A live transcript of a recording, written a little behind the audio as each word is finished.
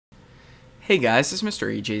Hey guys, this is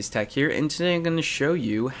MrAJsTech here, and today I'm going to show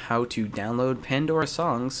you how to download Pandora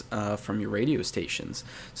songs from your radio stations.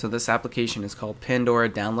 So this application is called Pandora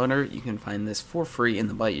Downloader. You can find this for free in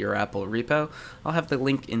the Byte Your Apple repo. I'll have the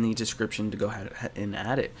link in the description to go ahead and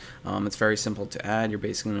add it. It's very simple to add. You're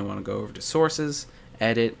basically going to want to go over to Sources,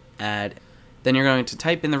 Edit, Add. Then you're going to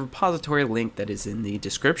type in the repository link that is in the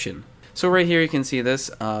description. So right here you can see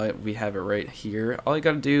this, we have it right here. All you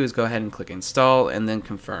gotta do is go ahead and click install and then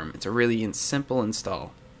confirm. It's a really simple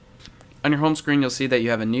install. On your home screen you'll see that you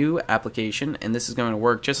have a new application, and this is going to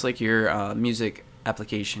work just like your music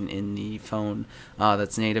application in the phone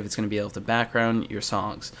that's native. It's going to be able to background your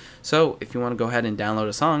songs. So if you want to go ahead and download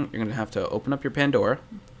a song, you're going to have to open up your Pandora.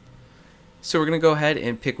 So we're going to go ahead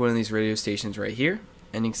and pick one of these radio stations right here.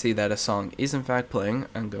 And you can see that a song is in fact playing.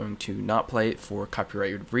 I'm going to not play it for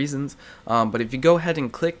copyright reasons, but if you go ahead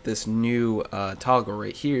and click this new toggle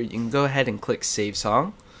right here, you can go ahead and click Save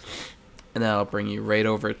Song, and that'll bring you right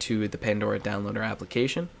over to the Pandora Downloader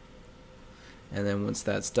application. And then once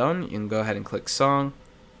that's done, you can go ahead and click Song,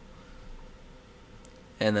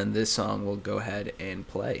 and then this song will go ahead and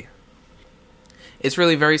play. It's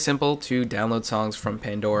really very simple to download songs from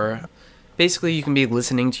Pandora. Basically, you can be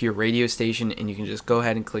listening to your radio station and you can just go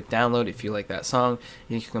ahead and click download if you like that song.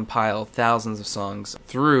 And you can compile thousands of songs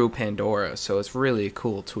through Pandora, so it's really a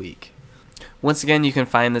cool tweak. Once again, you can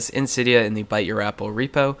find this in Cydia in the Byte Your Apple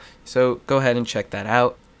repo, so go ahead and check that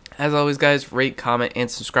out. As always guys, rate, comment,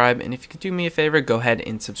 and subscribe, and if you could do me a favor, go ahead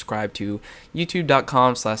and subscribe to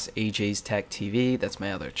youtube.com/AJsTechTV. That's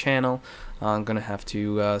my other channel. I'm going to have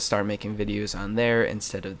to start making videos on there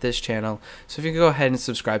instead of this channel, so if you could go ahead and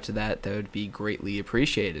subscribe to that, that would be greatly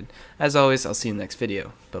appreciated. As always, I'll see you in the next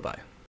video. Bye-bye.